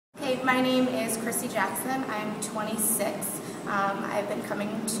my name is Krissy Jackson. I'm 26. I've been coming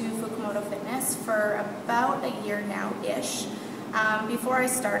to Fukumoto Fitness for about a year now-ish. Before I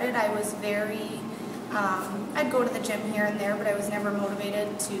started, I was I'd go to the gym here and there, but I was never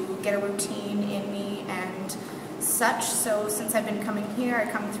motivated to get a routine in me and such. So since I've been coming here,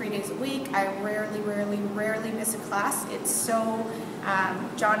 I come 3 days a week. I rarely miss a class. It's so,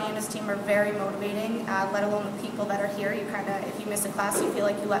 Johnny and his team are very motivating, let alone the people that are here. You kind of, if you miss a class, you feel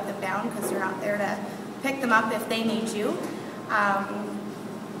like you let them down because you're not there to pick them up if they need you.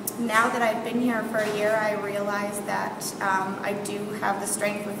 Now that I've been here for a year, I realize that I do have the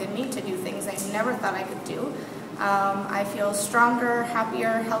strength within me to do things I never thought I could do. I feel stronger,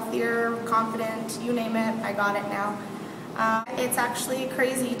 happier, healthier, confident, you name it, I got it now. It's actually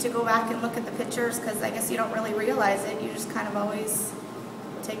crazy to go back and look at the pictures because I guess you don't really realize it. You just kind of always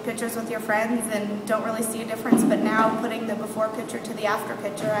take pictures with your friends and don't really see a difference. But now putting the before picture to the after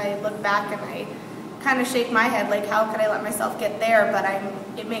picture, I look back and I kind of shake my head like, how could I let myself get there? But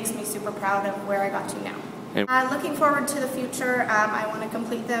it makes me super proud of where I got to now. Looking forward to the future. I want to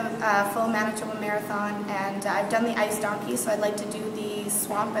complete the full Manitoba Marathon, and I've done the ice donkey, so I'd like to do the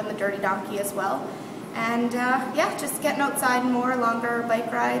swamp and the dirty donkey as well. And yeah, just getting outside more, longer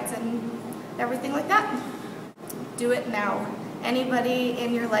bike rides and everything like that. Do it now. Anybody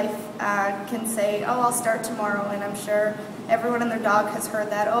in your life can say, oh, I'll start tomorrow, and I'm sure everyone and their dog has heard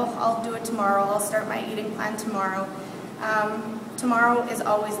that, oh, I'll do it tomorrow, I'll start my eating plan tomorrow. Tomorrow is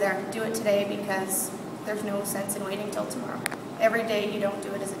always there. Do it today because there's no sense in waiting till tomorrow. Every day you don't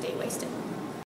do it is a day wasted.